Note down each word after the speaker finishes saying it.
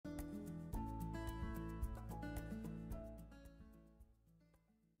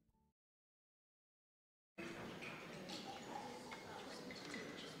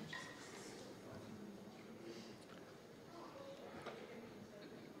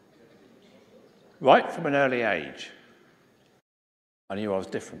Right from an early age, I knew I was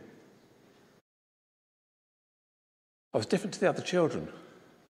different. I was different to the other children.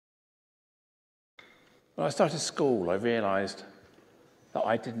 When I started school, I realised that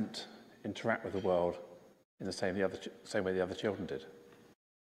I didn't interact with the world in the same way the other children did.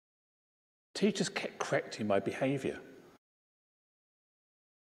 Teachers kept correcting my behaviour.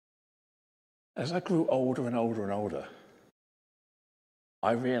 As I grew older and older and older,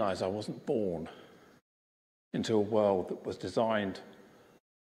 I realised I wasn't born into a world that was designed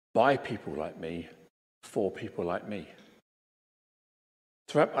by people like me, for people like me.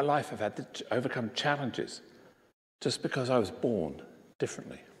 Throughout my life, I've had to overcome challenges just because I was born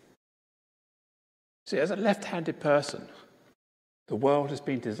differently. See, as a left-handed person, the world has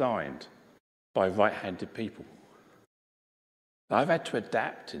been designed by right-handed people. I've had to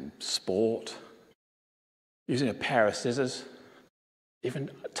adapt in sport, using a pair of scissors, even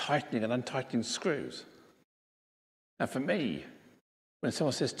tightening and untightening screws. And for me, when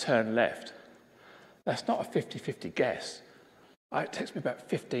someone says turn left, that's not a 50-50 guess. It takes me about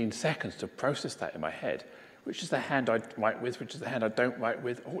 15 seconds to process that in my head. Which is the hand I write with, which is the hand I don't write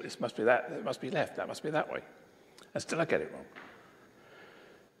with. Oh, this must be that, it must be left, that must be that way. And still I get it wrong.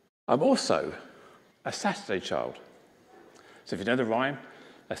 I'm also a Saturday child. So if you know the rhyme,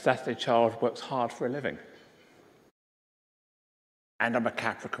 a Saturday child works hard for a living. And I'm a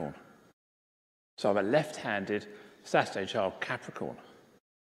Capricorn. So I'm a left-handed Saturday child Capricorn.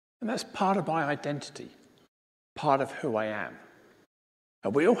 And that's part of my identity, part of who I am.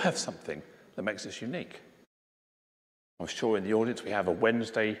 And we all have something that makes us unique. I'm sure in the audience we have a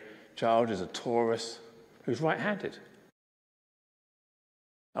Wednesday child who's a Taurus who's right-handed.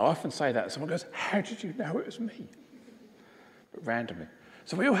 I often say that, and someone goes, how did you know it was me? But randomly.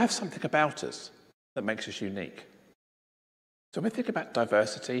 So we all have something about us that makes us unique. So when we think about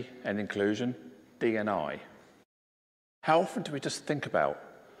diversity and inclusion, D&I, how often do we just think about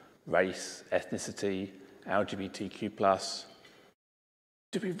race, ethnicity, LGBTQ+?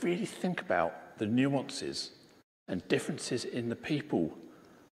 Do we really think about the nuances and differences in the people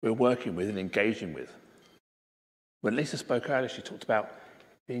we're working with and engaging with? When Lisa spoke earlier, she talked about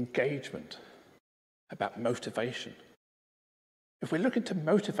the engagement, about motivation. If we're looking to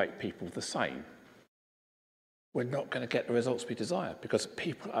motivate people the same, we're not going to get the results we desire because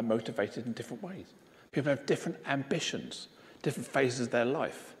people are motivated in different ways. People have different ambitions, different phases of their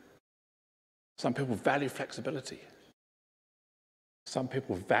life. Some people value flexibility. Some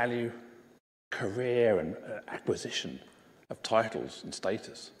people value career and acquisition of titles and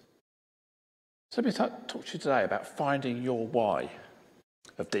status. So let me talk to you today about finding your why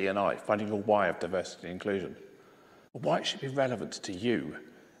of D&I, finding your why of diversity and inclusion, why it should be relevant to you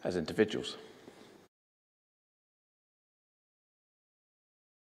as individuals.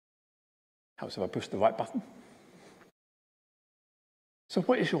 Helps if I push the right button. So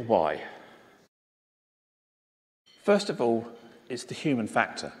what is your why? First of all, it's the human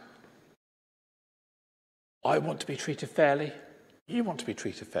factor. I want to be treated fairly. You want to be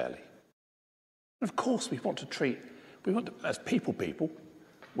treated fairly. And of course, as people,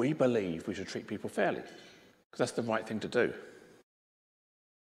 we believe we should treat people fairly because that's the right thing to do.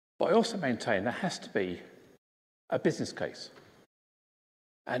 But I also maintain there has to be a business case.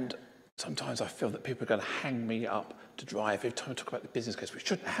 And sometimes I feel that people are going to hang me up to dry every time we talk about the business case. We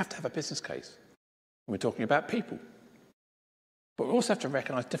shouldn't have to have a business case when we're talking about people. But we also have to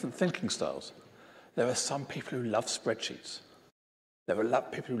recognise different thinking styles. There are some people who love spreadsheets. There are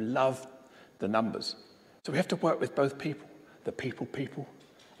people who love the numbers. So we have to work with both people, the people,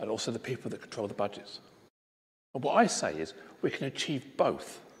 and also the people that control the budgets. And what I say is we can achieve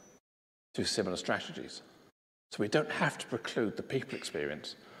both through similar strategies. So we don't have to preclude the people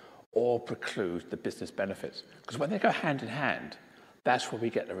experience or preclude the business benefits. Because when they go hand in hand, that's where we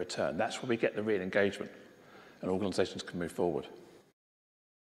get the return. That's where we get the real engagement. And organisations can move forward.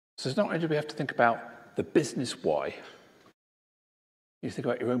 So it's not only do we have to think about the business why, you think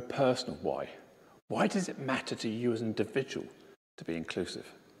about your own personal why. Why does it matter to you as an individual to be inclusive,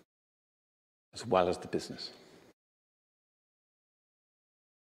 as well as the business?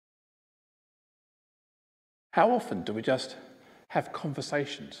 How often do we just have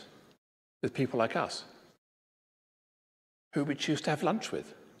conversations with people like us, who we choose to have lunch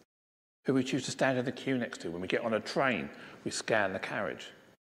with, who we choose to stand in the queue next to? When we get on a train, we scan the carriage.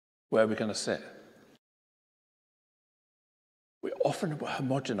 Where are we going to sit? We often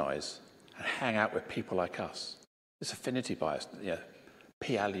homogenise and hang out with people like us. This affinity bias,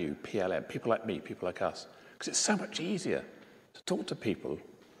 PLU, PLM, people like me, people like us. Because it's so much easier to talk to people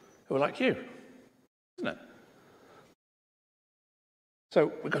who are like you, isn't it?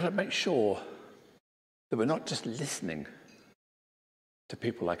 So we've got to make sure that we're not just listening to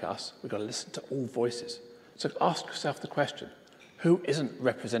people like us, we've got to listen to all voices. So ask yourself the question, who isn't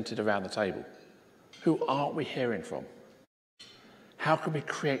represented around the table? Who aren't we hearing from? How can we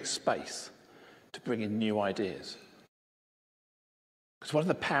create space to bring in new ideas? Because one of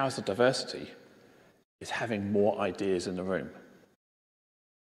the powers of diversity is having more ideas in the room.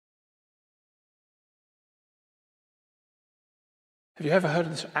 Have you ever heard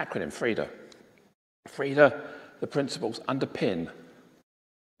of this acronym, FREEDA? FREEDA, the principles underpin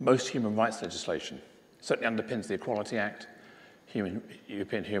most human rights legislation. It certainly underpins the Equality Act,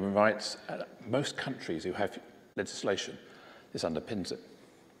 European human rights. Most countries who have legislation, this underpins it.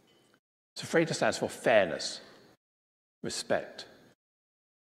 So FREEDA stands for fairness, respect,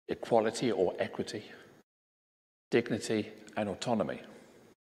 equality or equity, dignity and autonomy.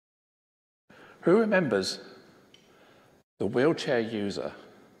 Who remembers the wheelchair user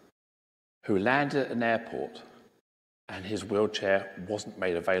who landed at an airport and his wheelchair wasn't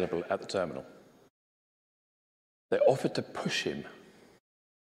made available at the terminal? They offered to push him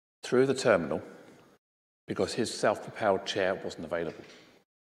through the terminal because his self-propelled chair wasn't available.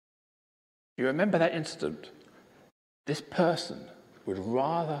 You remember that incident? This person would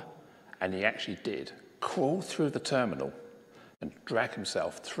rather, and he actually did, crawl through the terminal and drag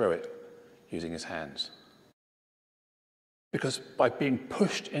himself through it using his hands. Because by being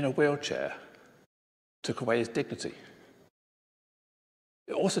pushed in a wheelchair, took away his dignity.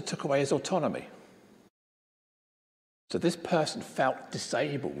 It also took away his autonomy. So this person felt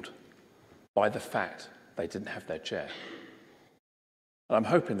disabled by the fact they didn't have their chair. And I'm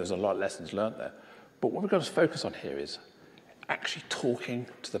hoping there's a lot of lessons learned there. But what we've got to focus on here is actually talking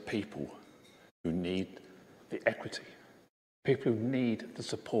to the people who need the equity, people who need the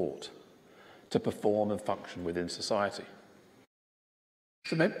support to perform and function within society.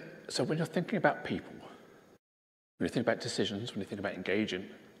 So when you're thinking about people, when you think about decisions, when you think about engaging,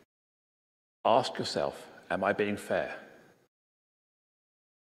 ask yourself, am I being fair?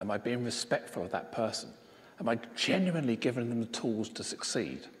 Am I being respectful of that person? Am I genuinely giving them the tools to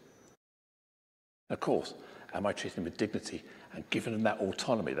succeed? And of course, am I treating them with dignity and giving them that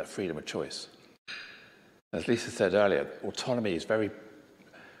autonomy, that freedom of choice? As Lisa said earlier, autonomy is very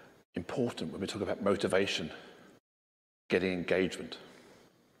important when we talk about motivation, getting engagement.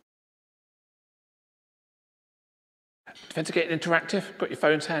 Fancy getting interactive? Got your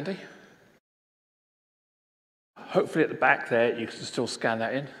phones handy? Hopefully at the back there you can still scan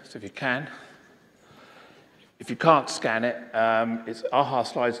that in, so if you can. If you can't scan it, it's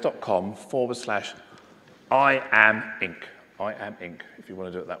ahaslides.com/IamInc. I am Inc, if you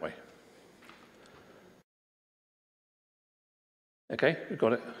want to do it that way. Okay, we've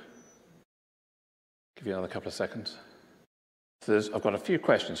got it. Give you another couple of seconds. So I've got a few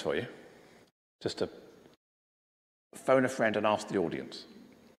questions for you, just to phone a friend and ask the audience.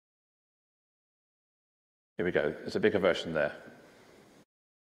 Here we go. There's a bigger version there.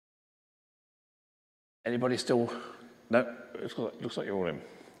 Anybody still? No? Looks like you're all in.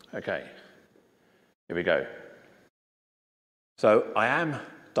 Okay. Here we go. So, I am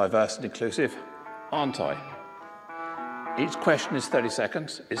diverse and inclusive, aren't I? Each question is 30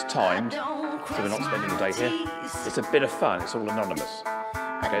 seconds. It's timed, so we're not spending the day here. It's a bit of fun. It's all anonymous.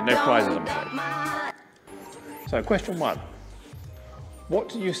 Okay, no prizes, I'm afraid. So, question 1. What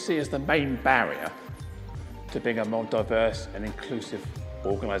do you see as the main barrier to being a more diverse and inclusive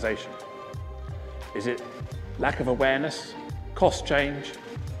organisation? Is it lack of awareness, cost change,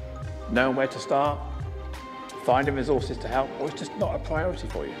 knowing where to start, finding resources to help, or it's just not a priority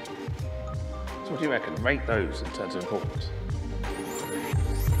for you? So what do you reckon? Rate those in terms of importance.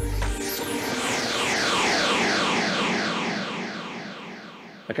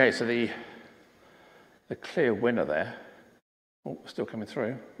 Okay, so the clear winner there, oh, still coming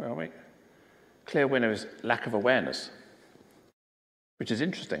through, where are we? Clear winner is lack of awareness, which is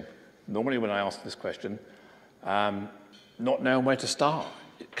interesting. Normally when I ask this question, not knowing where to start,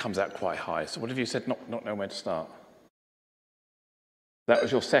 it comes out quite high. So what have you said, not knowing where to start? That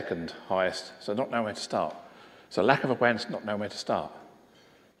was your second highest, so not knowing where to start. So lack of awareness, not knowing where to start.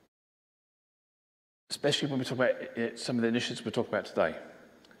 Especially when we talk about some of the initiatives we're talking about today.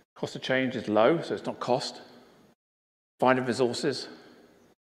 Cost of change is low, so it's not cost. Finding resources,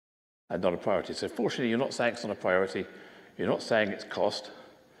 and not a priority. So fortunately, you're not saying it's not a priority. You're not saying it's cost.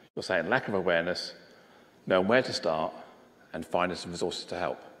 You're saying lack of awareness, knowing where to start, and finding some resources to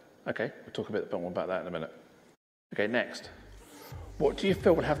help. Okay, we'll talk a bit more about that in a minute. Okay, next. What do you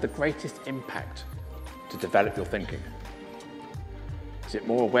feel will have the greatest impact to develop your thinking? Is it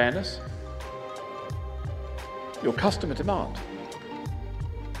more awareness? Your customer demand?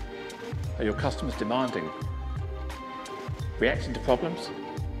 Are your customers demanding? Reacting to problems?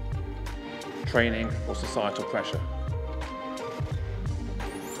 Training or societal pressure?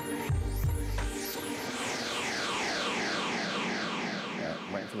 Yeah,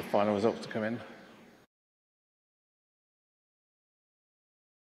 waiting for the final results to come in.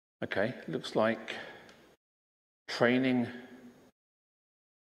 Okay, looks like training,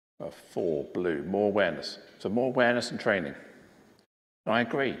 4 blue, more awareness. So more awareness and training. And I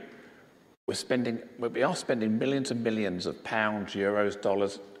agree. We are spending millions and millions of pounds, euros,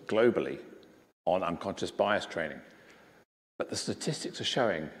 dollars globally on unconscious bias training. But the statistics are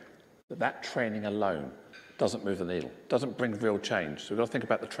showing that that training alone doesn't move the needle, doesn't bring real change. So we've got to think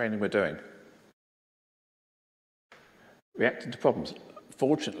about the training we're doing. Reacting to problems.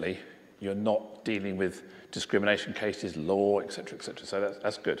 Fortunately, you're not dealing with discrimination cases, law, etc., etc. So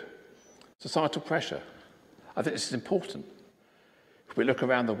that's good. Societal pressure. I think this is important. If we look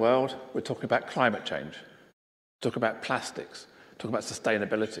around the world, we're talking about climate change, talking about plastics, talking about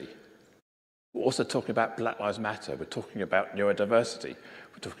sustainability. We're also talking about Black Lives Matter. We're talking about neurodiversity.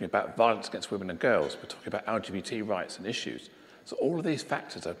 We're talking about violence against women and girls. We're talking about LGBT rights and issues. So all of these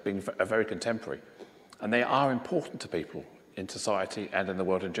factors are very contemporary, and they are important to people in society and in the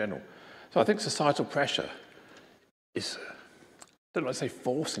world in general. So I think societal pressure is, I don't want to say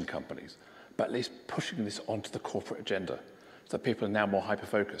forcing companies, but at least pushing this onto the corporate agenda so that people are now more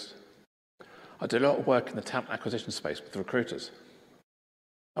hyper-focused. I do a lot of work in the talent acquisition space with recruiters.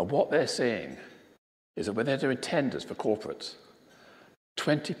 And what they're seeing is that when they're doing tenders for corporates,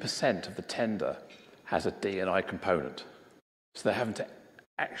 20% of the tender has a D&I component. So they're having to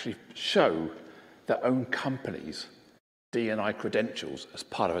actually show their own company's D&I credentials as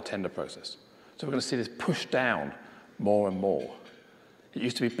part of a tender process. So we're going to see this pushed down more and more. It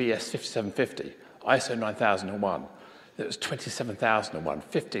used to be BS 5750, ISO 9001, it was 27001,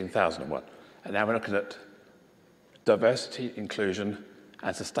 15001, and now we're looking at diversity, inclusion,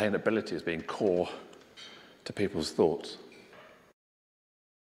 and sustainability as being core to people's thoughts.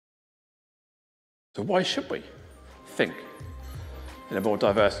 So why should we think in a more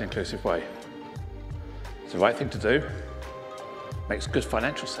diverse and inclusive way? It's the right thing to do, makes good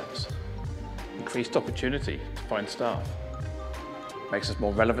financial sense, increased opportunity to find staff, makes us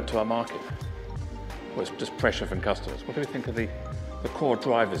more relevant to our market, or it's just pressure from customers. What do we think of the core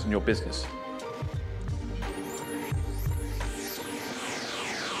drivers in your business?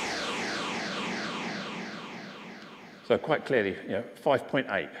 So quite clearly,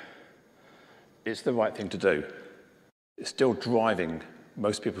 5.8, it's the right thing to do. It's still driving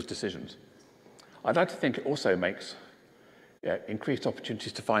most people's decisions. I'd like to think it also makes increased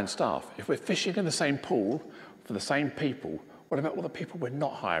opportunities to find staff. If we're fishing in the same pool for the same people, what about all the people we're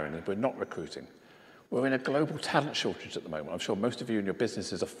not hiring and we're not recruiting? We're in a global talent shortage at the moment. I'm sure most of you in your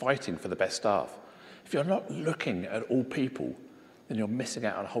businesses are fighting for the best staff. If you're not looking at all people, then you're missing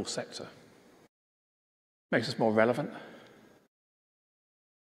out on a whole sector. Makes us more relevant.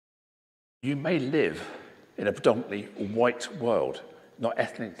 You may live in a predominantly white world, not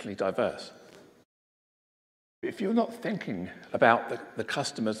ethnically diverse. If you're not thinking about the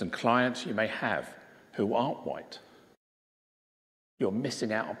customers and clients you may have who aren't white, you're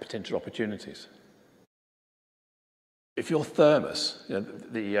missing out on potential opportunities. If you're Thermos,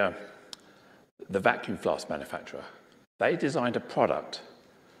 the vacuum flask manufacturer, they designed a product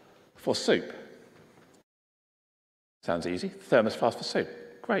for soup. Sounds easy, thermos flask for soup.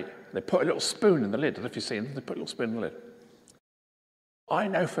 Great. They put a little spoon in the lid. I don't know if you've seen them, they put a little spoon in the lid. I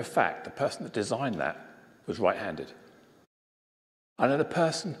know for a fact the person that designed that was right-handed. I know the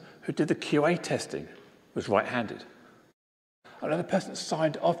person who did the QA testing was right-handed. I know the person that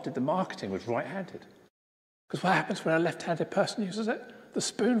signed off, did the marketing, was right-handed. Because what happens when a left-handed person uses it? The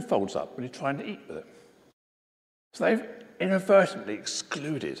spoon folds up when you're trying to eat with it. So they've inadvertently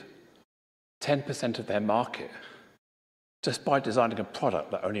excluded 10% of their market just by designing a product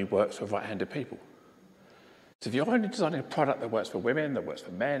that only works for right-handed people. So if you're only designing a product that works for women, that works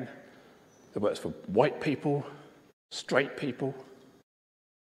for men, that works for white people, straight people,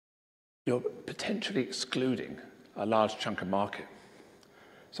 you're potentially excluding a large chunk of market.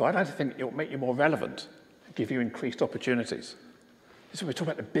 So I'd like to think it will make you more relevant and give you increased opportunities. So we're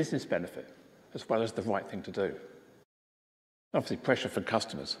talking about the business benefit as well as the right thing to do. Obviously, pressure from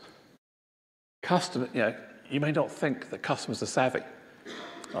customers. You may not think that customers are savvy.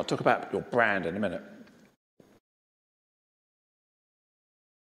 I'll talk about your brand in a minute.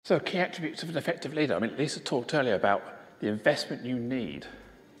 So key attributes of an effective leader. Lisa talked earlier about the investment you need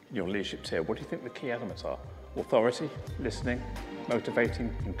in your leadership tier. What do you think the key elements are? Authority, listening,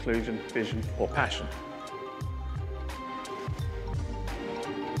 motivating, inclusion, vision, or passion?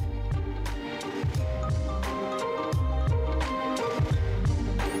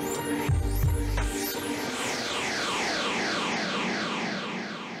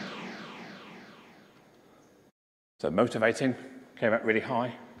 So motivating came out really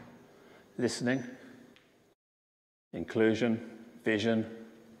high. Listening, inclusion, vision.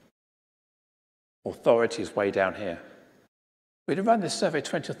 Authority is way down here. We'd have run this survey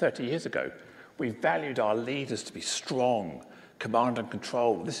 20 or 30 years ago. We valued our leaders to be strong, command and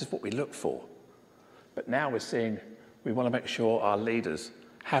control. This is what we look for. But now we're seeing we want to make sure our leaders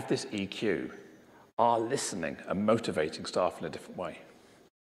have this EQ, are listening and motivating staff in a different way.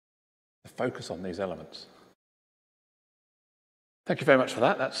 The focus on these elements. Thank you very much for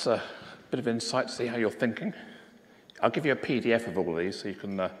that. That's a bit of insight to see how you're thinking. I'll give you a PDF of all of these so you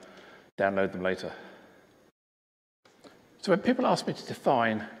can download them later. So when people ask me to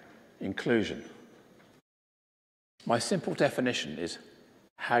define inclusion, my simple definition is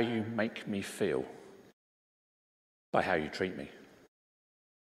how you make me feel by how you treat me.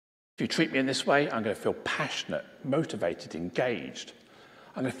 If you treat me in this way, I'm going to feel passionate, motivated, engaged.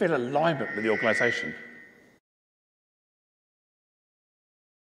 I'm going to feel alignment with the organisation.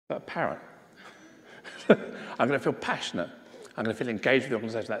 But apparent. I'm going to feel passionate. I'm going to feel engaged with the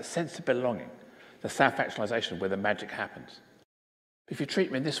organisation, that sense of belonging, the self-actualisation where the magic happens. If you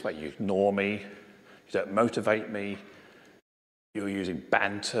treat me in this way, you ignore me, you don't motivate me, you're using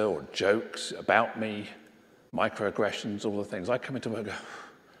banter or jokes about me, microaggressions, all the things. I come into work and go,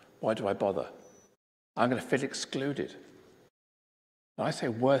 why do I bother? I'm going to feel excluded. And I say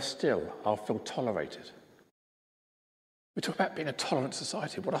worse still, I'll feel tolerated. We talk about being a tolerant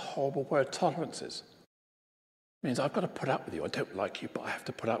society. What a horrible word tolerance is. It means I've got to put up with you. I don't like you, but I have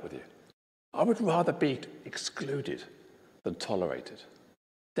to put up with you. I would rather be excluded than tolerated.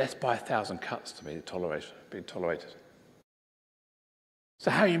 Death by 1,000 cuts to me, being tolerated.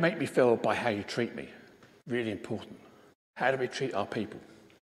 So how you make me feel by how you treat me, really important. How do we treat our people?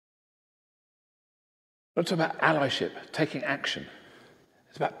 We're talking about allyship, taking action.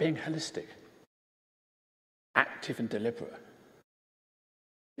 It's about being holistic, active and deliberate.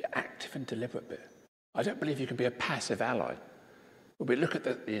 The active and deliberate bit. I don't believe you can be a passive ally. When we look at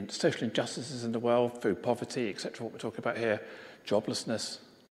the social injustices in the world, food poverty, etc., what we're talking about here, joblessness,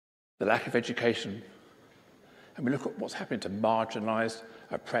 the lack of education, and we look at what's happening to marginalised,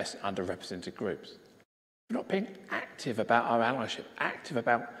 oppressed, underrepresented groups. We're not being active about our allyship, active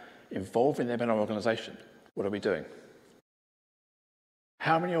about involving them in our organisation. What are we doing?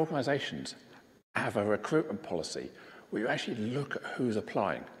 How many organisations have a recruitment policy where you actually look at who's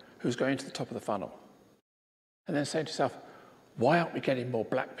applying, who's going to the top of the funnel, and then saying to yourself, why aren't we getting more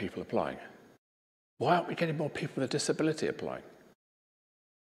black people applying? Why aren't we getting more people with a disability applying?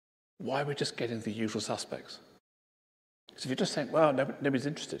 Why are we just getting the usual suspects? Because if you're just saying, well, nobody's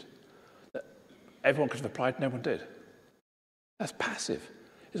interested, everyone could have applied, no one did. That's passive.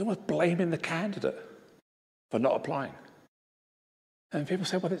 It's almost blaming the candidate for not applying. And people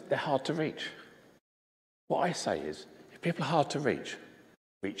say, well, they're hard to reach. What I say is, if people are hard to reach,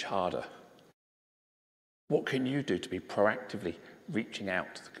 reach harder. What can you do to be proactively reaching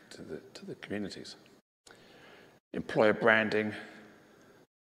out to the communities? Employer branding,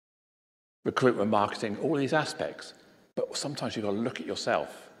 recruitment marketing, all these aspects. But sometimes you've got to look at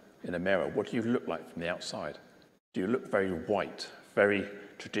yourself in a mirror. What do you look like from the outside? Do you look very white, very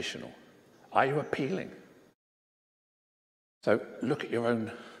traditional? Are you appealing? So look at your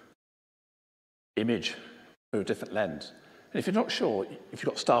own image through a different lens. And if you're not sure, if you've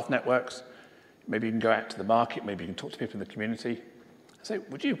got staff networks, maybe you can go out to the market, maybe you can talk to people in the community and say,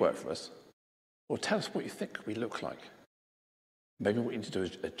 would you work for us? Or tell us what you think we look like. Maybe what you need to do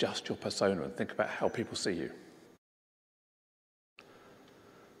is adjust your persona and think about how people see you.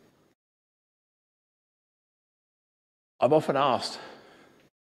 I'm often asked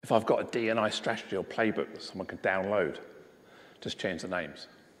if I've got a D&I strategy or playbook that someone can download, just change the names.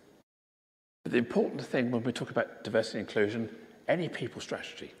 But the important thing when we talk about diversity and inclusion, any people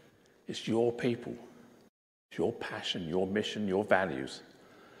strategy, it's your people, it's your passion, your mission, your values.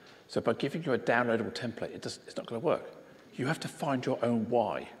 So by giving you a downloadable template, it's not going to work. You have to find your own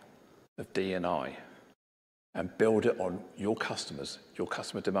why of D&I and build it on your customers, your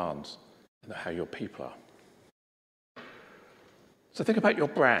customer demands, and how your people are. So think about your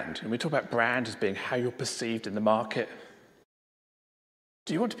brand. And we talk about brand as being how you're perceived in the market.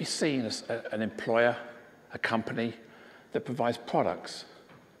 Do you want to be seen as an employer, a company that provides products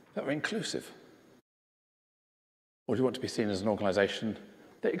that are inclusive? Or do you want to be seen as an organisation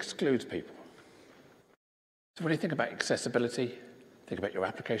that excludes people? So when you think about accessibility, think about your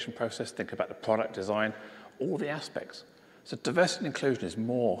application process, think about the product design, all the aspects. So diversity and inclusion is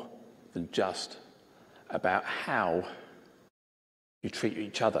more than just about how you treat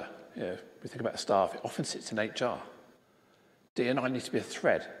each other. We think about staff, it often sits in HR. D&I needs to be a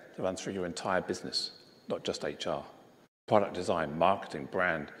thread to run through your entire business. not just HR. Product design, marketing,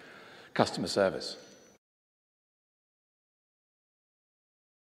 brand, customer service.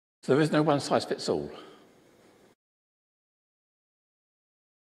 So there is no one size fits all.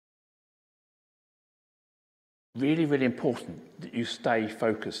 Really, really important that you stay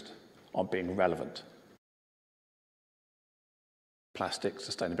focused on being relevant. Plastic,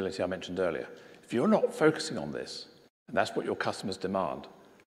 sustainability I mentioned earlier. If you're not focusing on this, and that's what your customers demand,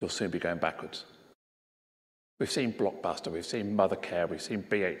 you'll soon be going backwards. We've seen Blockbuster, we've seen Mothercare, we've seen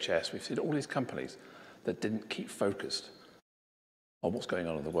BHS, we've seen all these companies that didn't keep focused on what's going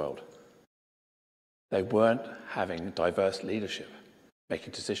on in the world. They weren't having diverse leadership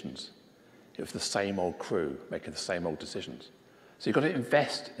making decisions. It was the same old crew making the same old decisions. So you've got to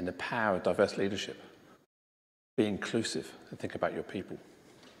invest in the power of diverse leadership. Be inclusive and think about your people.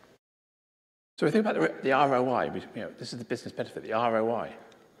 So we think about the ROI. This is the business benefit, the ROI,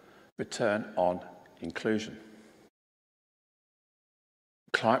 return on inclusion.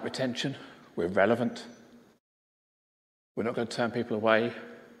 Client retention, we're relevant. We're not going to turn people away.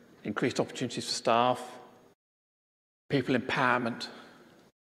 Increased opportunities for staff, people empowerment,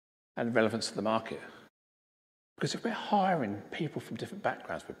 and relevance to the market. Because if we're hiring people from different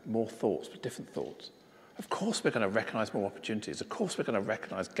backgrounds with more thoughts, with different thoughts, of course we're going to recognise more opportunities. Of course we're going to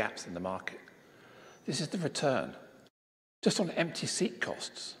recognise gaps in the market. This is the return. Just on empty seat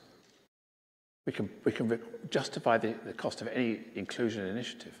costs, we can justify the cost of any inclusion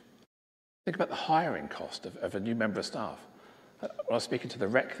initiative. Think about the hiring cost of a new member of staff. When I was speaking to the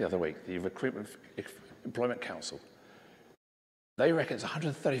REC the other week, the Recruitment Employment Council, they reckon it's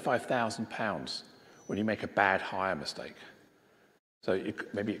 £135,000 when you make a bad hire mistake. So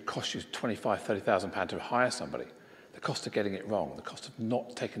maybe it costs you £25,000, £30,000 to hire somebody. The cost of getting it wrong, the cost of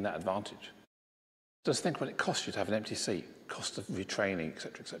not taking that advantage. Just think what it costs you to have an empty seat, cost of retraining, et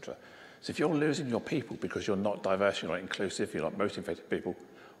cetera, et cetera. So if you're losing your people because you're not diverse, you're not inclusive, you're not motivated people,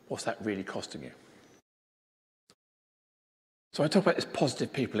 what's that really costing you? So I talk about this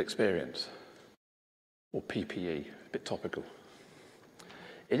positive people experience, or PPE, a bit topical.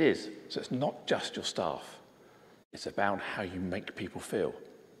 It is, so it's not just your staff. It's about how you make people feel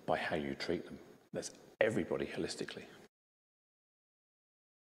by how you treat them. That's everybody holistically.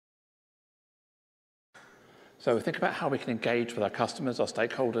 So think about how we can engage with our customers, our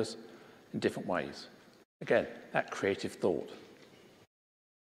stakeholders, in different ways. Again, that creative thought.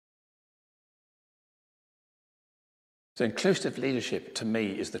 So inclusive leadership, to me,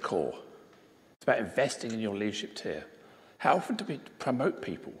 is the core. It's about investing in your leadership tier. How often do we promote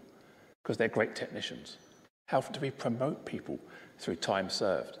people because they're great technicians? How often do we promote people through time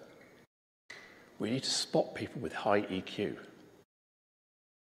served? We need to spot people with high EQ.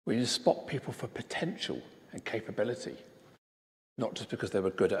 We need to spot people for potential and capability, not just because they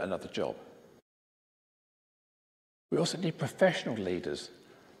were good at another job. We also need professional leaders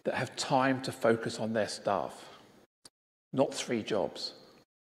that have time to focus on their staff. Not 3 jobs: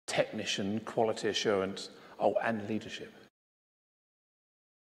 technician, quality assurance, and leadership.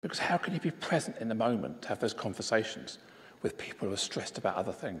 Because how can you be present in the moment to have those conversations with people who are stressed about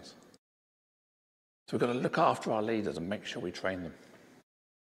other things? So we've got to look after our leaders and make sure we train them.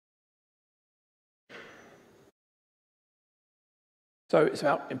 So it's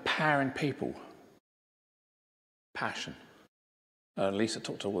about empowering people. Passion. Lisa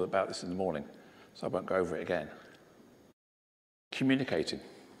talked all about this in the morning, so I won't go over it again. Communicating.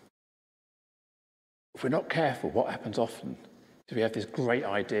 If we're not careful, what happens often is we have this great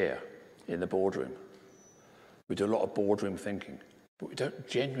idea in the boardroom. We do a lot of boardroom thinking, but we don't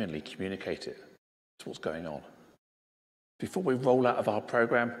genuinely communicate it to what's going on. Before we roll out of our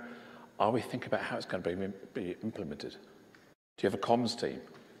program, are we thinking about how it's going to be implemented? Do you have a comms team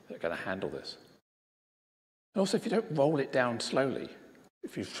that are going to handle this? And also, if you don't roll it down slowly,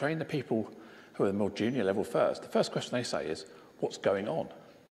 if you train the people who are the more junior level first, the first question they say is, what's going on?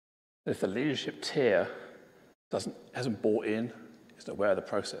 And if the leadership tier hasn't bought in, isn't aware of the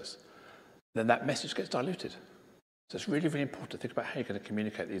process, then that message gets diluted. So it's really, really important to think about how you're going to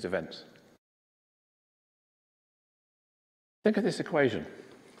communicate these events. Think of this equation.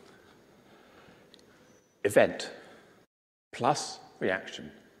 Event plus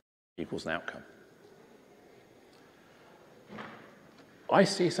reaction equals an outcome. I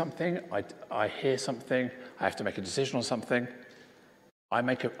see something, I hear something, I have to make a decision on something. I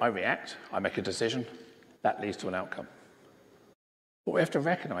react, I make a decision, that leads to an outcome. What we have to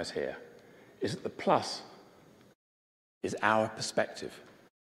recognize here is that the plus is our perspective.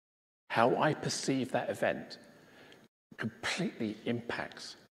 How I perceive that event completely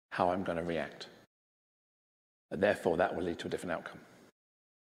impacts how I'm going to react. And therefore, that will lead to a different outcome.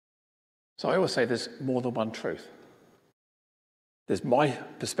 So I always say there's more than one truth. There's my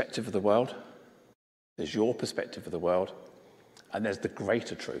perspective of the world, there's your perspective of the world, and there's the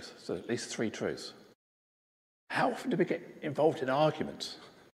greater truth. So at least three truths. How often do we get involved in arguments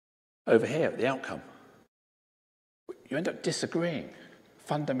over here at the outcome? You end up disagreeing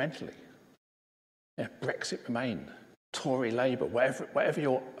fundamentally. Yeah, Brexit, Remain, Tory, Labour, whatever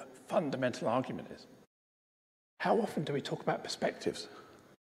your fundamental argument is. How often do we talk about perspectives?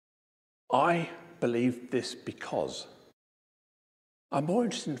 I believe this because. I'm more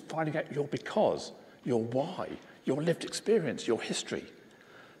interested in finding out your because, your why, your lived experience, your history.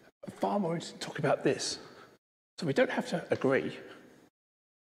 I'm far more interested in talking about this. So we don't have to agree,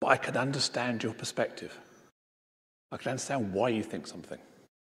 but I can understand your perspective. I can understand why you think something.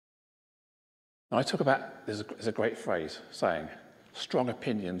 Now I talk about, there's a great phrase saying, strong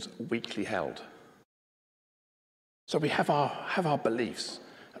opinions weakly held. So we have our beliefs,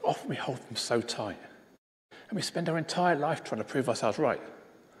 and often we hold them so tight. And we spend our entire life trying to prove ourselves right.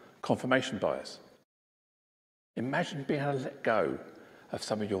 Confirmation bias. Imagine being able to let go of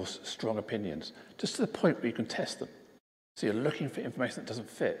some of your strong opinions, just to the point where you can test them. So you're looking for information that doesn't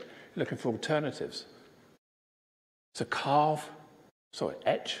fit. You're looking for alternatives. So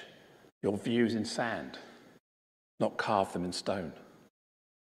etch your views in sand, not carve them in stone.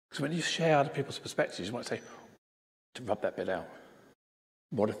 Because when you share other people's perspectives, you might say, to rub that bit out,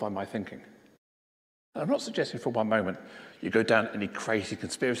 modify my thinking. And I'm not suggesting for one moment you go down any crazy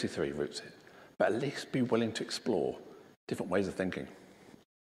conspiracy theory routes here, but at least be willing to explore different ways of thinking.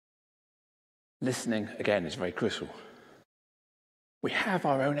 Listening, again, is very crucial. We have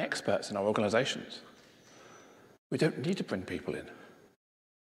our own experts in our organisations. We don't need to bring people in.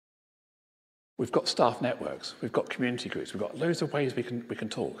 We've got staff networks, we've got community groups, we've got loads of ways we can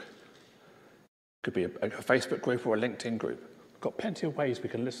talk. It could be a Facebook group or a LinkedIn group. We've got plenty of ways we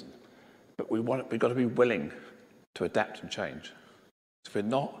can listen. But we've got to be willing to adapt and change. If we're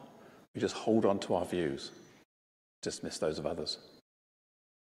not, we just hold on to our views, dismiss those of others.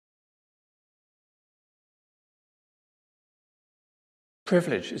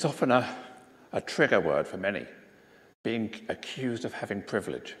 Privilege is often a trigger word for many, being accused of having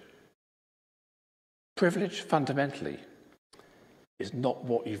privilege. Privilege, fundamentally, is not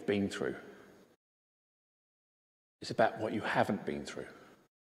what you've been through. It's about what you haven't been through.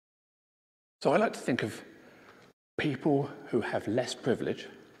 So I like to think of people who have less privilege,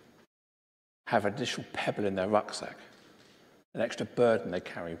 have an additional pebble in their rucksack, an extra burden they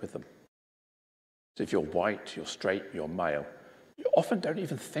carry with them. So if you're white, you're straight, you're male, you often don't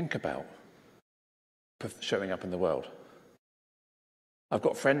even think about showing up in the world. I've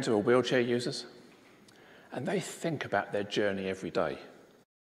got friends who are wheelchair users, and they think about their journey every day.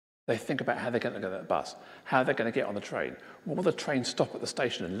 They think about how they're going to get on the bus, how they're going to get on the train. Will the train stop at the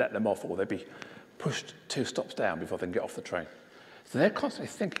station and let them off, or will they be pushed 2 stops down before they can get off the train? So they're constantly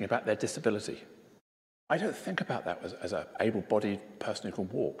thinking about their disability. I don't think about that as an able-bodied person who can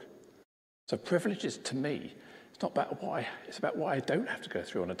walk. So privilege is, to me, it's not about why, it's about what I don't have to go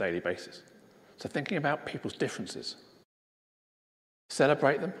through on a daily basis. So thinking about people's differences.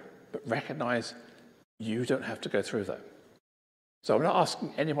 Celebrate them, but recognise you don't have to go through that. So I'm not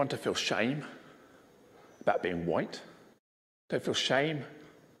asking anyone to feel shame about being white. Don't feel shame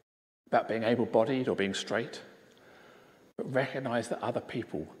about being able-bodied or being straight. But recognise that other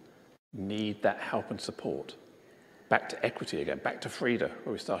people need that help and support. Back to equity again, back to Frida,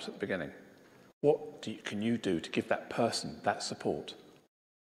 where we started at the beginning. What can you do to give that person that support,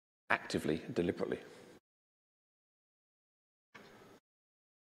 actively and deliberately?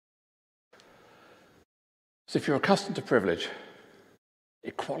 So if you're accustomed to privilege,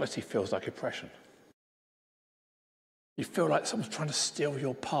 equality feels like oppression. You feel like someone's trying to steal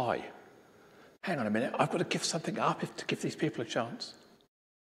your pie. Hang on a minute, I've got to give something up to give these people a chance.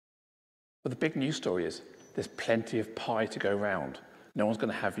 But the big news story is there's plenty of pie to go round. No one's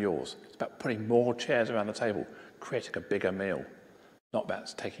going to have yours. It's about putting more chairs around the table, creating a bigger meal, not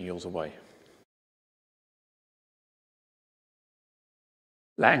about taking yours away.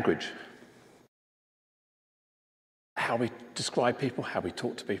 Language. How we describe people, how we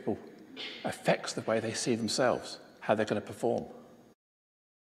talk to people, affects the way they see themselves, how they're going to perform.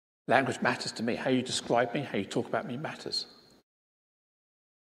 Language matters to me. How you describe me, how you talk about me matters.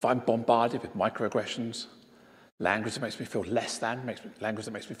 If I'm bombarded with microaggressions, language that makes me feel less than, language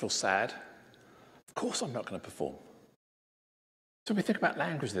that makes me feel sad, of course I'm not going to perform. So when we think about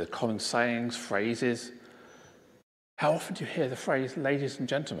language, there are common sayings, phrases. How often do you hear the phrase, ladies and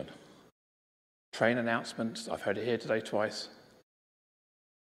gentlemen? Train announcements, I've heard it here today twice.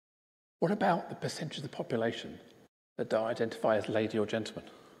 What about the percentage of the population that don't identify as lady or gentleman?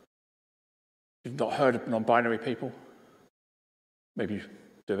 You've not heard of non-binary people? Maybe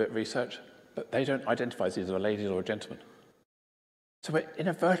do a bit of research, but they don't identify as either a lady or a gentleman. So we're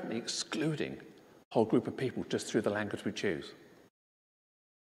inadvertently excluding a whole group of people just through the language we choose.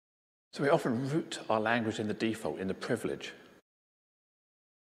 So we often root our language in the default, in the privilege.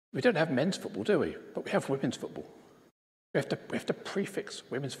 We don't have men's football, do we? But we have women's football. We have to prefix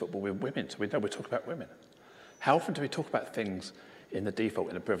women's football with women, so we know we're talking about women. How often do we talk about things in the default,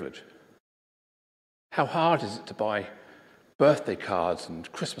 in the privilege? How hard is it to buy birthday cards and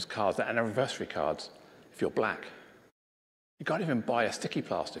Christmas cards and anniversary cards if you're black? You can't even buy a sticky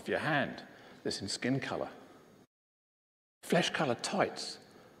plaster for your hand that's in skin colour. Flesh-coloured tights,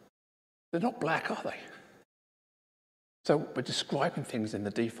 they're not black, are they? So we're describing things in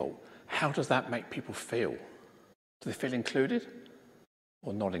the default. How does that make people feel? Do they feel included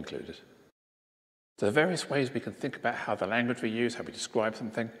or not included? So there are various ways we can think about how the language we use, how we describe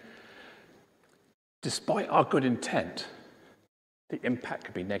something. Despite our good intent, the impact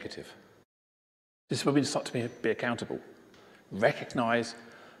can be negative. This is where we start to be accountable. Recognise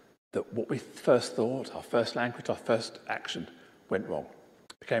that what we first thought, our first language, our first action, went wrong,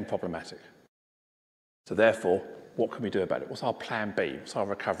 became problematic. So therefore, what can we do about it? What's our plan B? What's our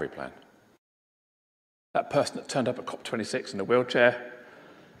recovery plan? That person that turned up at COP26 in a wheelchair,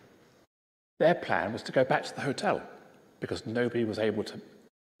 their plan was to go back to the hotel because nobody was able to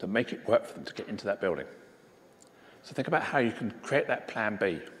make it work for them to get into that building. So think about how you can create that plan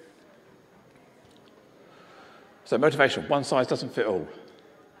B. So motivation, one size doesn't fit all.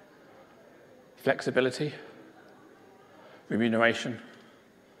 Flexibility, remuneration,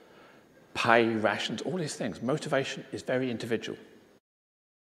 pay, rations, all these things. Motivation is very individual.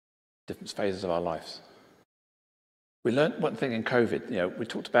 Different phases of our lives. We learned one thing in COVID, we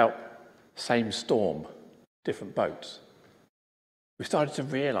talked about same storm, different boats. We started to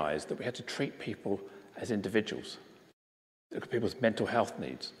realise that we had to treat people as individuals. Look at people's mental health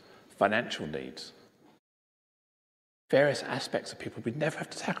needs, financial needs, various aspects of people we'd never have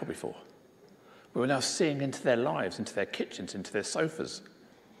to tackle before. We were now seeing into their lives, into their kitchens, into their sofas.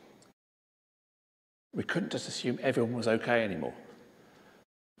 We couldn't just assume everyone was okay anymore.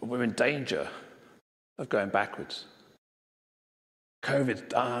 But we're in danger of going backwards. COVID's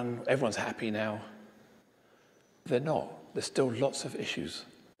done, everyone's happy now. They're not. There's still lots of issues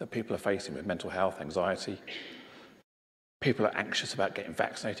that people are facing with mental health, anxiety. People are anxious about getting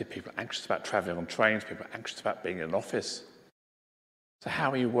vaccinated. People are anxious about travelling on trains. People are anxious about being in an office. So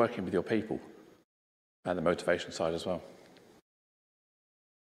how are you working with your people? And the motivation side as well.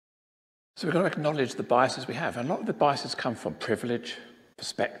 So we've got to acknowledge the biases we have. And a lot of the biases come from privilege,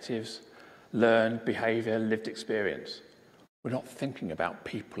 perspectives, learned behaviour, lived experience. We're not thinking about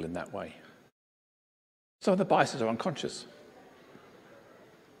people in that way. Some of the biases are unconscious.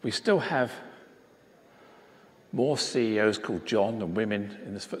 We still have more CEOs called John than women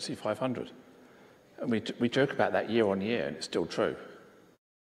in this FTSE 500. And we joke about that year on year, and it's still true.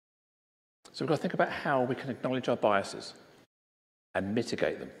 So we've got to think about how we can acknowledge our biases and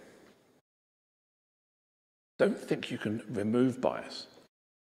mitigate them. Don't think you can remove bias.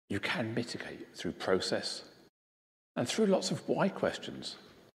 You can mitigate through process and through lots of why questions.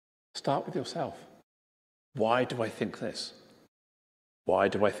 Start with yourself. Why do I think this? Why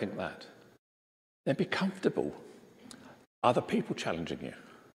do I think that? Then be comfortable. Other people challenging you.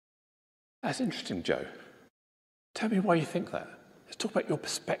 That's interesting, Joe. Tell me why you think that. Let's talk about your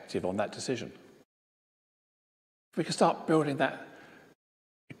perspective on that decision. If we can start building that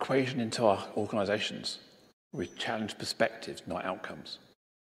equation into our organisations, we challenge perspectives, not outcomes.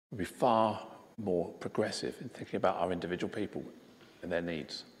 We'll be far more progressive in thinking about our individual people and their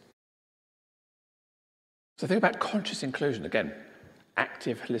needs. So think about conscious inclusion. Again,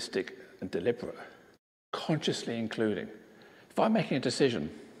 active, holistic, and deliberate. Consciously including. If I'm making a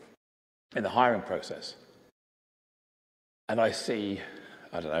decision in the hiring process and I see,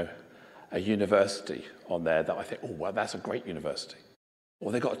 a university on there that I think, oh, well, that's a great university.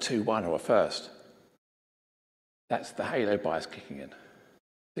 Or they've got a 2-1 or a first. That's the halo bias kicking in.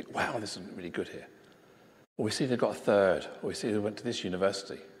 I think, wow, this is really good here. Or we see they've got a third, or we see they went to this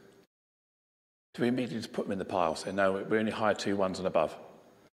university. Do we immediately just put them in the pile, say, no, we only hire 2-1s and above?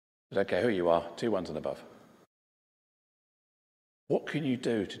 We don't care who you are, 2-1s and above. What can you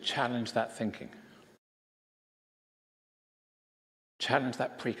do to challenge that thinking? Challenge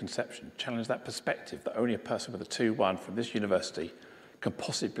that preconception, challenge that perspective that only a person with a 2-1 from this university can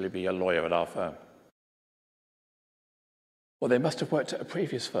possibly be a lawyer at our firm. Well, they must have worked at a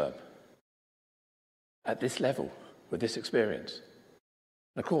previous firm at this level with this experience.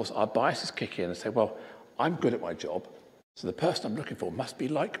 And of course, our biases kick in and say, well, I'm good at my job, so the person I'm looking for must be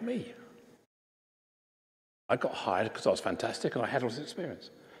like me. I got hired because I was fantastic and I had all this experience.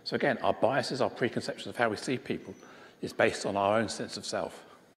 So again, our biases, our preconceptions of how we see people is based on our own sense of self.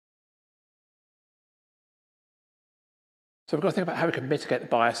 So we've got to think about how we can mitigate the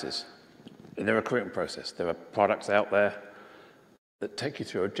biases in the recruitment process. There are products out there that take you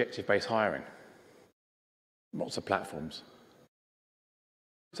through objective-based hiring. Lots of platforms.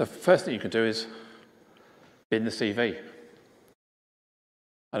 So the first thing you can do is bin the CV.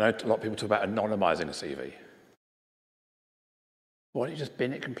 I know a lot of people talk about anonymizing a CV. Why don't you just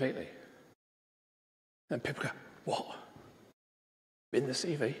bin it completely? And people go, what? Bin the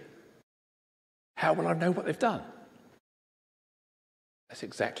CV? How will I know what they've done? That's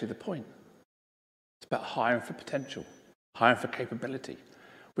exactly the point. It's about hiring for potential, hiring for capability.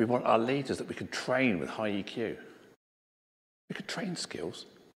 We want our leaders that we can train with high EQ. We can train skills.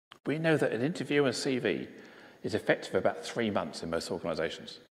 We know that an interview and CV is effective for about 3 months in most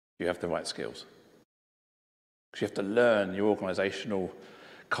organisations. You have the right skills. Because you have to learn your organisational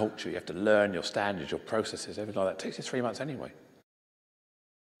culture, you have to learn your standards, your processes, everything like that. It takes you 3 months anyway.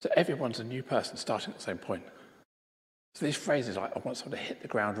 So everyone's a new person starting at the same point. So these phrases like, I want someone to hit the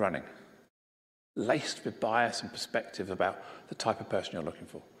ground running, laced with bias and perspective about the type of person you're looking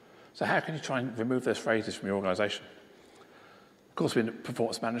for. So how can you try and remove those phrases from your organisation? Of course, in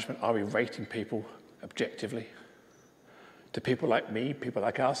performance management, are we rating people objectively? Do people like me, people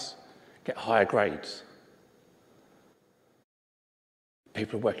like us, get higher grades?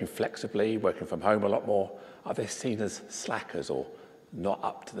 People are working flexibly, working from home a lot more. Are they seen as slackers or not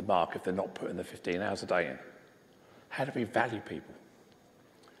up to the mark if they're not putting the 15 hours a day in? How do we value people?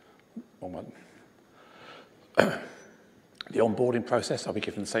 The onboarding process, are we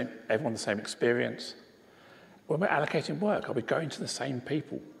giving everyone the same experience? When we're allocating work, are we going to the same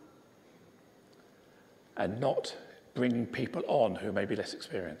people and not bringing people on who may be less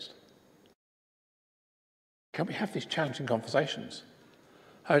experienced? Can we have these challenging conversations?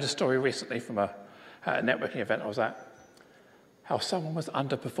 I heard a story recently from a networking event I was at, how someone was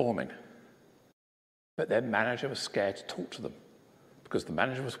underperforming, but their manager was scared to talk to them because the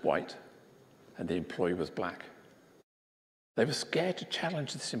manager was white and the employee was black. They were scared to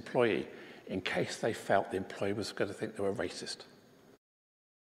challenge this employee in case they felt the employee was going to think they were racist.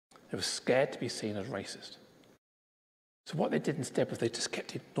 They were scared to be seen as racist. So what they did instead was they just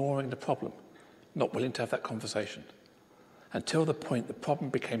kept ignoring the problem, not willing to have that conversation, until the point the problem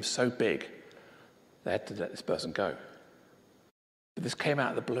became so big, they had to let this person go. But this came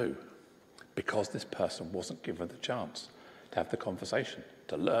out of the blue because this person wasn't given the chance to have the conversation,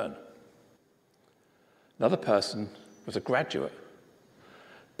 to learn. Another person was a graduate,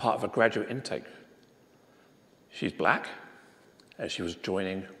 part of a graduate intake. She's black, and she was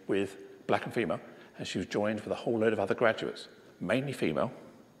joining with, black and female, and she was joined with a whole load of other graduates, mainly female.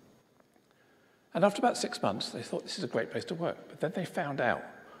 And after about 6 months, they thought this is a great place to work. But then they found out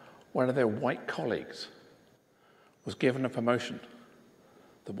one of their white colleagues was given a promotion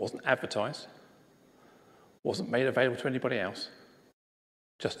that wasn't advertised, wasn't made available to anybody else,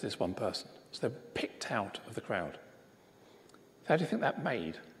 just this one person. So they were picked out of the crowd. How do you think that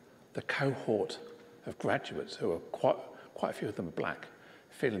made the cohort of graduates, who are quite a few of them are black,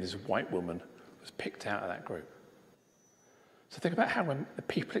 feeling this white woman was picked out of that group? So think about how when the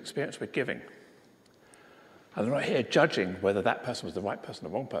people experience we're giving, and I'm not here judging whether that person was the right person or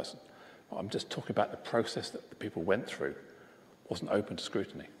the wrong person. I'm just talking about the process that the people went through wasn't open to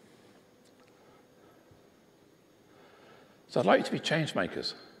scrutiny. So I'd like you to be change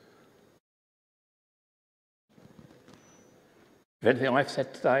makers. If anything I've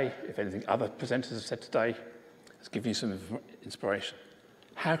said today, if anything other presenters have said today, has given you some inspiration,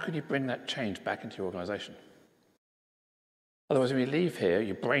 how can you bring that change back into your organisation? Otherwise, when you leave here,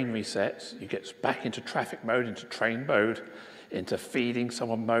 your brain resets, you get back into traffic mode, into train mode, into feeding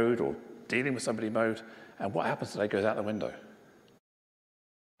someone mode or dealing with somebody mode, and what happens today goes out the window.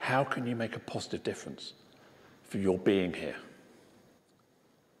 How can you make a positive difference for your being here?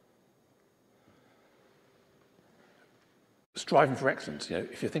 Striving for excellence,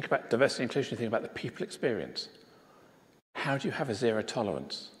 if you think about diversity and inclusion, you think about the people experience. How do you have a zero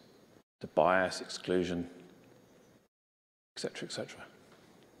tolerance to bias, exclusion, etc., etc.?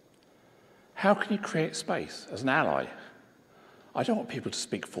 How can you create space as an ally? I don't want people to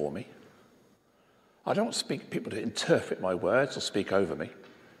speak for me. I don't want people to interpret my words or speak over me.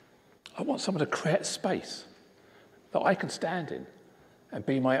 I want someone to create space that I can stand in and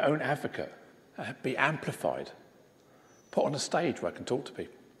be my own advocate, and be amplified, put on a stage where I can talk to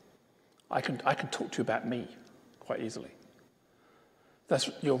people. I can talk to you about me quite easily. That's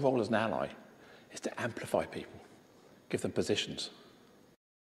your role as an ally, is to amplify people, give them positions.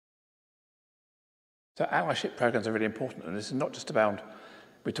 So allyship programs are really important, and this is not just about,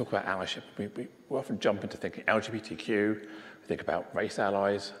 we talk about allyship, we often jump into thinking LGBTQ, we think about race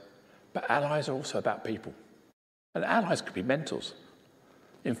allies, but allies are also about people. And allies could be mentors,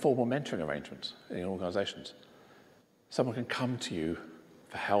 informal mentoring arrangements in organisations. Someone can come to you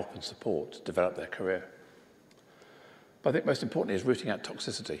for help and support to develop their career. But I think most importantly is rooting out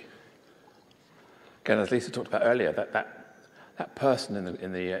toxicity. Again, as Lisa talked about earlier, that person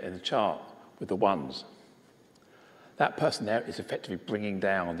in the chart with the ones, that person there is effectively bringing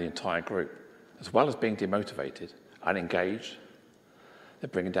down the entire group. As well as being demotivated, unengaged, they're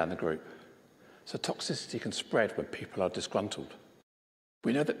bringing down the group. So toxicity can spread when people are disgruntled.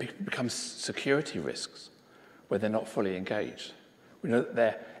 We know that people become security risks when they're not fully engaged. We know that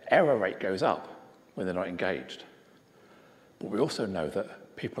their error rate goes up when they're not engaged. But we also know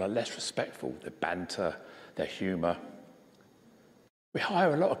that people are less respectful, their banter, their humour. We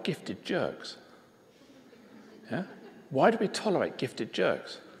hire a lot of gifted jerks. Yeah? Why do we tolerate gifted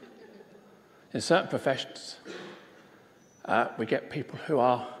jerks? In certain professions, we get people who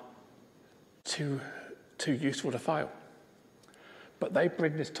are too useful to fail. But they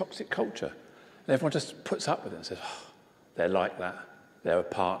bring this toxic culture. And everyone just puts up with it and says, oh, they're like that. They're a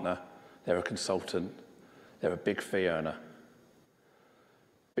partner. They're a consultant. They're a big fee earner.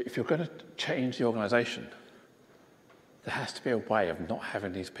 But if you're going to change the organisation, there has to be a way of not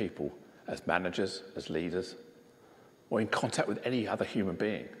having these people as managers, as leaders, or in contact with any other human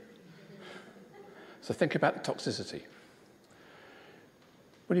being. So think about the toxicity.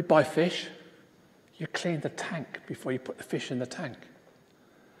 When you buy fish, you clean the tank before you put the fish in the tank.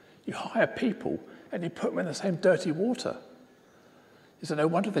 You hire people and you put them in the same dirty water. So no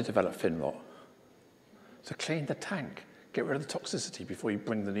wonder they develop fin rot. So clean the tank. Get rid of the toxicity before you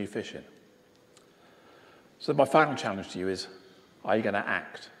bring the new fish in. So my final challenge to you is, are you going to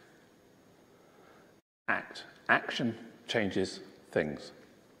act? Act. Action changes things.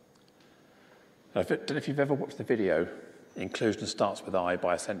 I don't know if you've ever watched the video, Inclusion Starts With I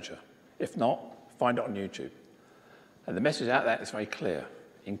by Accenture. If not, find it on YouTube. And the message out there is very clear.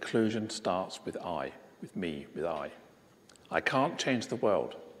 Inclusion starts with I, with me, with I. I can't change the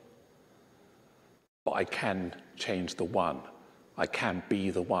world, but I can change the one. I can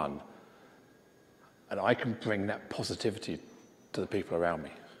be the one. And I can bring that positivity to the people around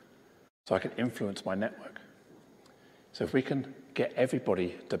me. So I can influence my network. So if we can get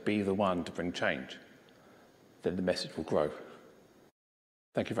everybody to be the one to bring change, then the message will grow.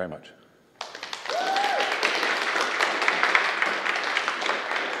 Thank you very much.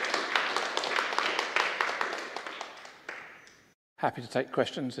 Happy to take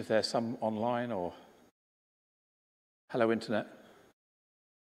questions if there's some online or... Hello, Internet.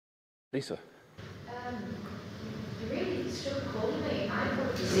 Lisa. You really sugarcoated me. I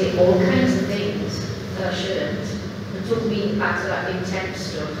thought to say all kinds of things that I shouldn't, and took me back to that intent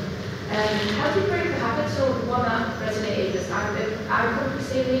stuff. How do you break the habit? So one that resonated is I probably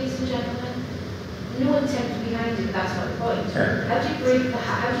say, ladies and gentlemen, no intent behind it. That's not the point. Yeah. How do you break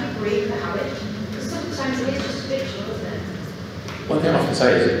the habit? Because sometimes it is just fictional, isn't it? One thing I often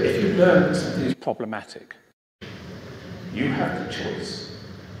say is, if you learn something is problematic, you have the choice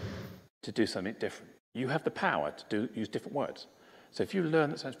to do something different. You have the power to use different words. So if you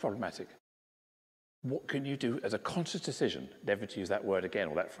learn that something's problematic, what can you do as a conscious decision never to use that word again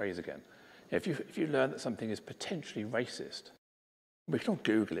or that phrase again? If you learn that something is potentially racist, we can all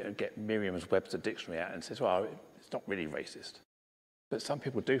Google it and get Merriam-Webster dictionary out and says, well, it's not really racist. But some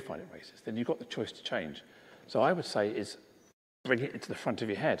people do find it racist. Then you've got the choice to change. So I would say is bring it into the front of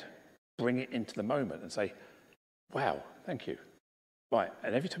your head. Bring it into the moment and say, wow, thank you. Right,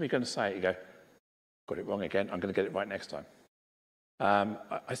 and every time you're going to say it, you go, got it wrong again, I'm going to get it right next time.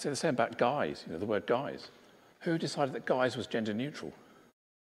 I say the same about guys, the word guys. Who decided that guys was gender neutral?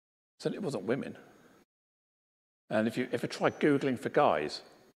 So it wasn't women. And if you ever try Googling for guys,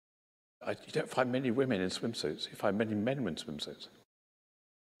 you don't find many women in swimsuits. You find many men in swimsuits.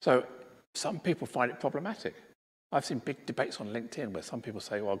 So some people find it problematic. I've seen big debates on LinkedIn where some people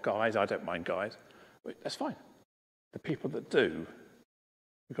say, well, guys, I don't mind guys. But that's fine. The people that do,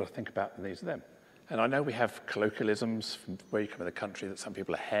 we've got to think about the needs of them. And I know we have colloquialisms from where you come in the country that some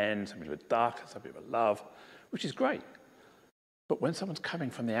people are hen, some people are duck, some people are love, which is great. But when someone's coming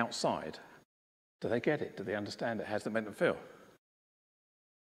from the outside, do they get it? Do they understand it? How does it make them feel?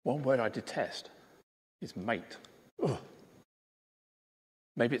 One word I detest is mate. Ugh.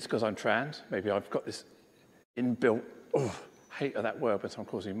 Maybe it's because I'm trans. Maybe I've got this inbuilt hate of that word when someone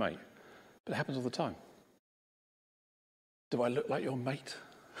calls me mate. But it happens all the time. Do I look like your mate?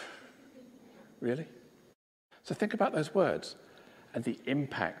 Really? So think about those words. and the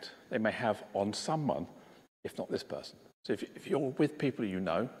impact they may have on someone, if not this person. So if you're with people you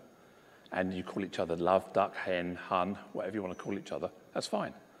know, and you call each other love, duck, hen, hun, whatever you want to call each other, that's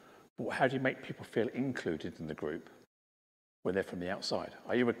fine. But how do you make people feel included in the group when they're from the outside?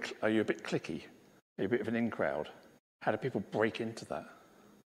 Are you a bit cliquey? Are you a bit of an in crowd? How do people break into that?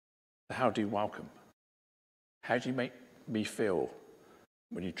 How do you welcome? How do you make me feel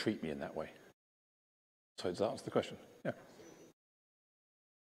when you treat me in that way? So does that answer the question? Yeah.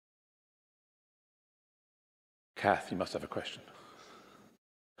 Kath, you must have a question.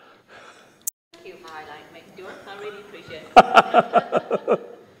 Thank you for highlighting me, Stuart. I really appreciate it.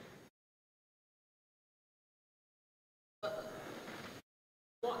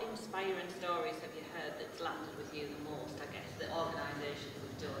 What inspiring stories have you heard that's landed with you the most, I guess, that organisations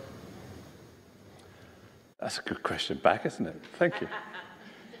have done? That's a good question back, isn't it? Thank you.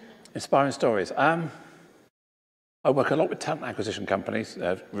 Inspiring stories. I work a lot with talent acquisition companies,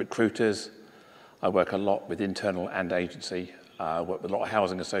 recruiters. I work a lot with internal and agency. I work with a lot of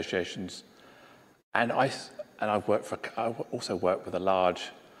housing associations. And I also work with a large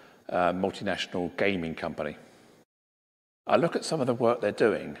multinational gaming company. I look at some of the work they're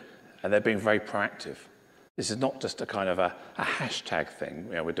doing, and they're being very proactive. This is not just a kind of a hashtag thing.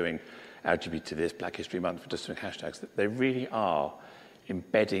 You know, we're doing LGBT this, Black History Month, we're just doing hashtags. They really are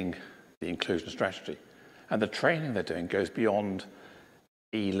embedding the inclusion strategy. And the training they're doing goes beyond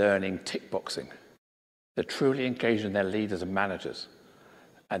e-learning tick boxing. They're truly engaged in their leaders and managers.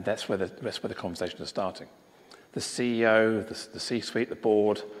 And that's where the conversation is starting. The CEO, the C-suite, the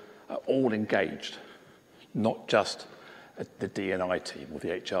board are all engaged, not just the D&I team or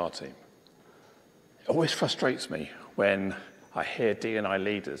the HR team. It always frustrates me when I hear D&I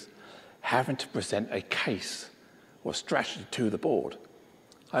leaders having to present a case or strategy to the board.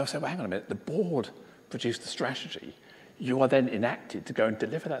 I always say, well, hang on a minute, the board produced the strategy. You are then enacted to go and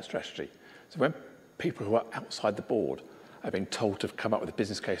deliver that strategy. So when people who are outside the board are being told to come up with a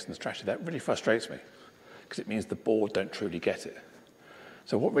business case and a strategy, that really frustrates me because it means the board don't truly get it.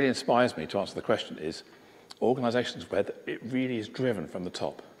 So what really inspires me to answer the question is organisations where it really is driven from the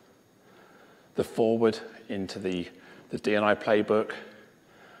top. The forward into the D&I playbook,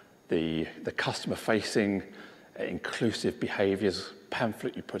 the customer-facing inclusive behaviours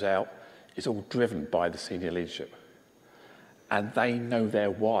pamphlet you put out is all driven by the senior leadership. And they know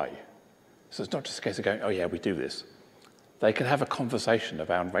their why. So it's not just a case of going, oh yeah, we do this. They can have a conversation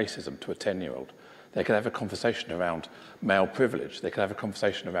around racism to a 10-year-old. They can have a conversation around male privilege. They can have a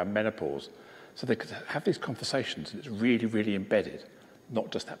conversation around menopause. So they could have these conversations, and it's really, really embedded,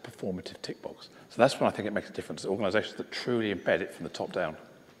 not just that performative tick box. So that's when I think it makes a difference, organisations that truly embed it from the top down.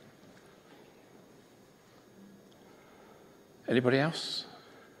 Anybody else?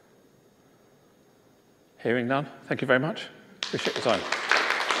 Hearing none, thank you very much. Appreciate your time.